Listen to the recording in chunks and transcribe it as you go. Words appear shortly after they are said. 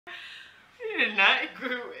He did not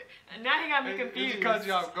agree with. Now he got me confused. It caught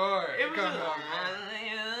you off guard. It was caught me off guard.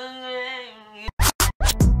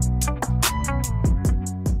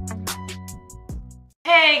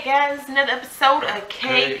 Hey guys, it's another episode of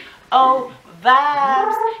Ko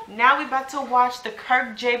Vibes. Now we about to watch the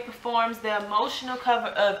Kirk J performs the emotional cover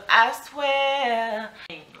of I Swear.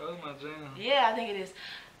 Oh my jam. Yeah, I think it is.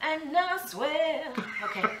 And I swear.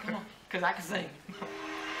 Okay, come on, cause I can sing.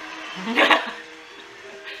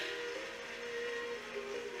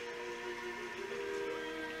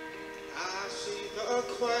 I see the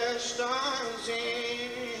questions in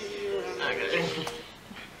your eyes.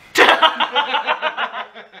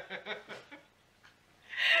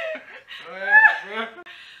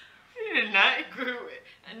 He did not agree with.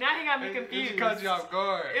 And now he got me confused. It caught you off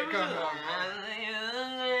guard. It was caught me off guard.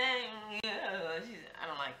 I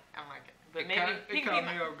don't like it. But It maybe caught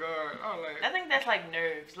me off guard. I think that's like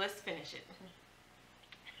nerves. Let's finish it.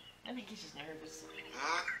 I think he's just nervous.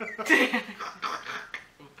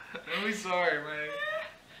 We sorry, man.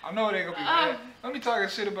 I know they gonna be mad. Don't be talking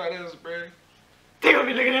shit about us, bro. They gonna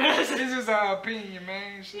be looking at us. This is our opinion,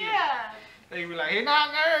 man. Shit. Yeah. They be like, he's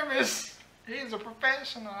not nervous. He's a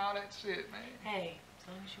professional, all that shit, man. Hey, as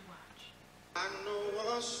long as you watch. I know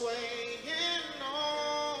what's weighing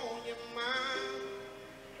on your mind,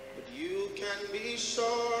 but you can be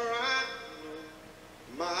sure I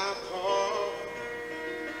know my part.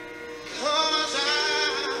 'Cause I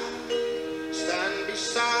stand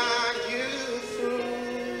beside you through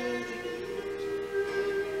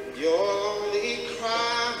your only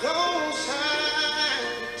cry, those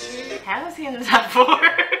happy tears. How is he in the top 4?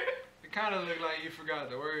 It kind of looked like you forgot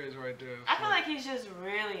the words right there. I feel like he's just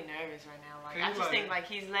really nervous right now. Like I just think like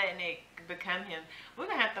he's letting it become him. We're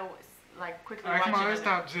gonna have to like quickly watch come on, it. let's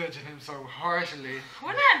stop judging him so harshly.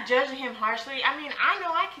 We're not judging him harshly. I mean, I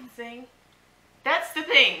know I can sing. That's the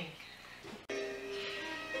thing.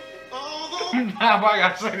 Nah, but I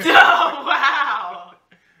gotta say this. Oh wow.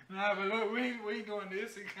 Nah, but look, we doing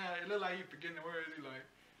this. It look like you forgetting the words. He like,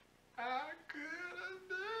 I could have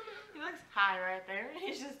done it. He looks high right there.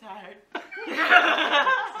 He's just tired.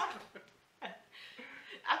 I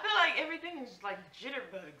feel like everything is like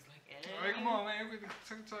jitterbugs. Like, Alright, come on, man. We can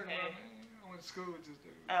talk about it, man. I went to school with this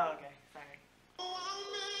dude. Oh, okay. Sorry.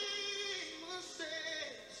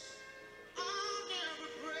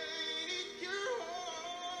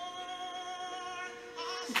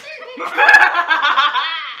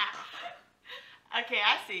 Okay,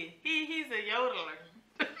 I see. He's a yodeler.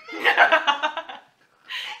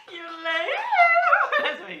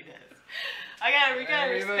 That's what he does.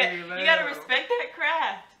 You gotta respect that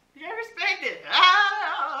craft. You gotta respect it.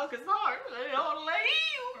 Oh, cause Lord, they don't let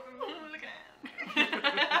you. Look at him.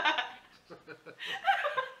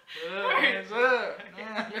 Hands up.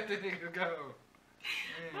 Let the nigga go.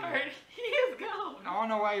 Lord, he is gone. I don't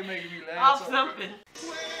know why you're making me laugh. Off something.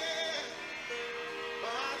 Wait.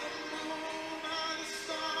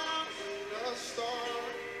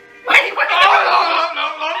 Oh, no.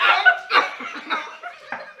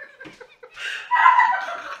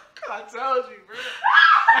 I told you, bro.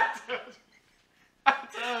 I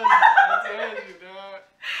told you, dog.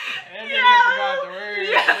 And then you forgot the words,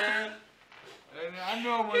 man. And I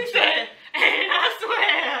know what He said, and I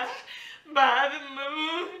swear, by the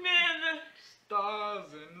moon and the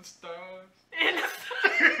stars. And the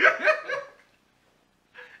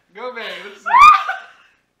Go back, let's see.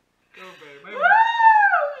 Go back. Maybe. Oh,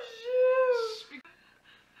 shoot.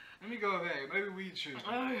 Let me go back. Maybe we tripping.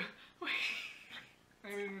 Oh, wait.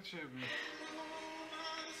 Maybe we tripping.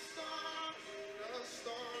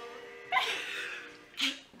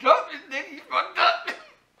 Drop it, nigga. You fucked up.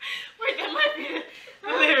 Wait, that might be the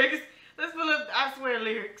lyrics. Let's pull up I Swear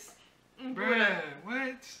lyrics. Bruh,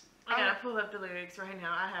 what? I gotta pull up the lyrics right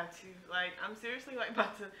now. I have to. Like, I'm seriously like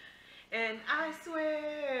about to. And I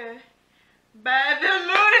swear by the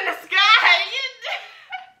moon in the sky.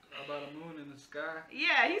 About a moon in the sky?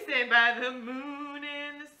 Yeah, he said by the moon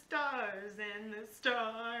and the stars and the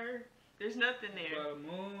star. There's nothing there. About a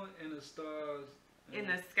moon and the stars. In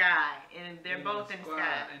the sky. And they're both in the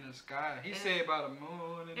sky. In the sky. He said about a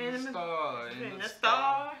moon and the star. In the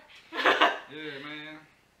star. Yeah, man.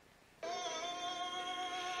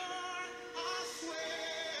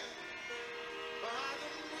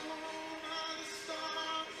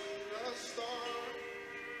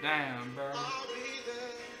 Damn, bro.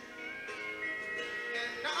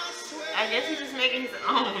 I guess he's just making his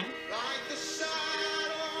own.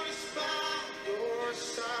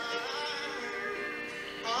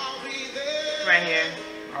 Right here.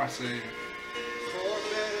 I see. For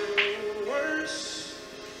better or worse,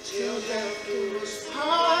 till death do us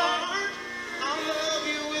part. I love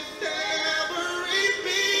you with every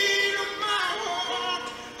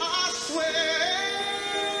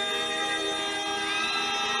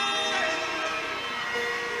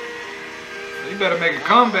better make a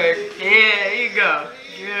comeback. Yeah, there you go.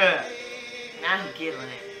 Good. Now he's giggling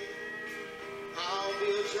it. I'll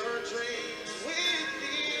build your dreams with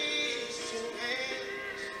these two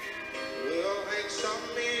hands. We'll hang some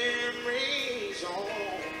memories on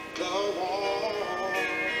the wall.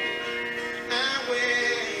 And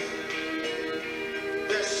when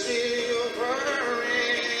there's silver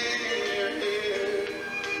in your hair,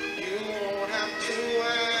 you won't have to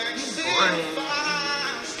ask if I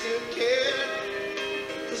still care.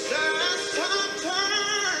 'Cause as time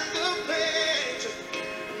turns the page,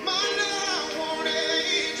 my love won't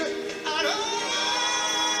age at all.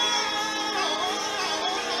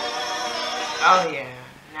 Oh yeah,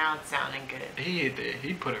 now it's sounding good. He hit that.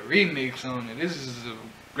 He put a remix on it. This is the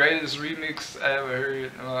greatest remix I ever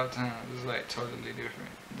heard in all time. It's like totally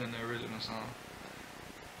different than the original song.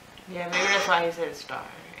 Yeah, maybe that's why he said a star,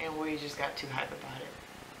 and we just got too hype about it.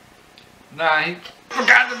 Nah, he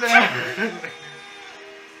forgot the damn.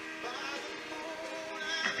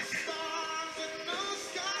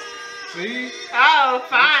 See? Oh, Said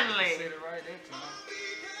finally. it right that time.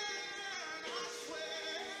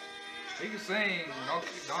 He can sing.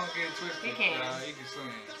 Don't get it twisted. He can. Nah, he can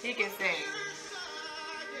sing. He can sing.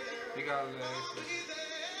 He got a little extra.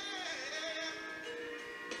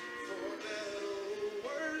 For better or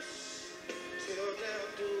worse, till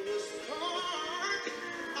death do us part.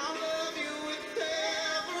 I love you with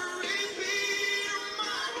every beat of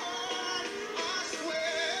my heart. I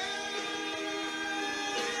swear.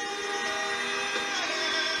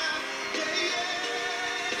 Yeah, yeah.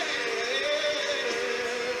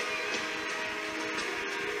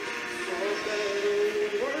 For better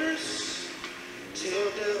or worse, till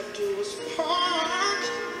death do us part.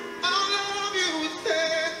 I love you with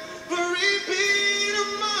every beat of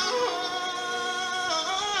my heart.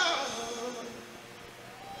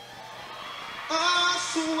 I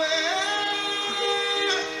swear.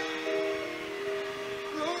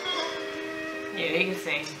 No, no. Yeah, he can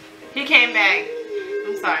sing. He came back.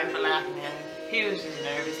 I'm sorry for laughing at him. He was just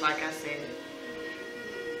nervous, like I said.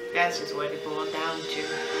 That's just what it boiled down to.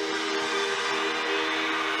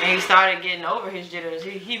 And he started getting over his jitters.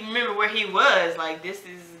 He remembered where he was. Like, this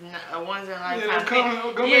is a once in a lifetime Yeah,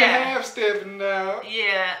 come in half stepping now.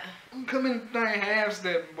 Yeah. I'm coming half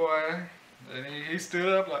stepping, boy. And he stood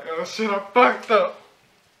up like, oh shit, I fucked up.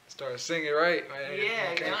 Started singing right, man.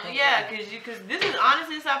 Yeah, because this is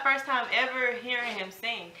honestly our first time ever hearing him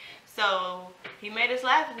sing. So he made us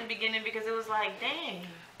laugh in the beginning because it was like, dang.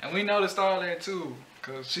 And we noticed all that too,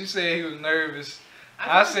 because she said he was nervous.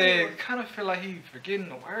 I said, kind of feel like he forgetting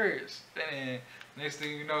the words. And next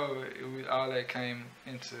thing you know, all that came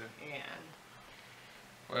into. Yeah.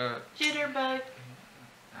 Well. Jitterbug.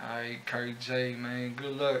 Alright, Kirk J, man,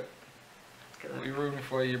 good luck. We rooting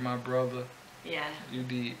for you, my brother. Yeah. You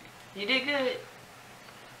did. You did good.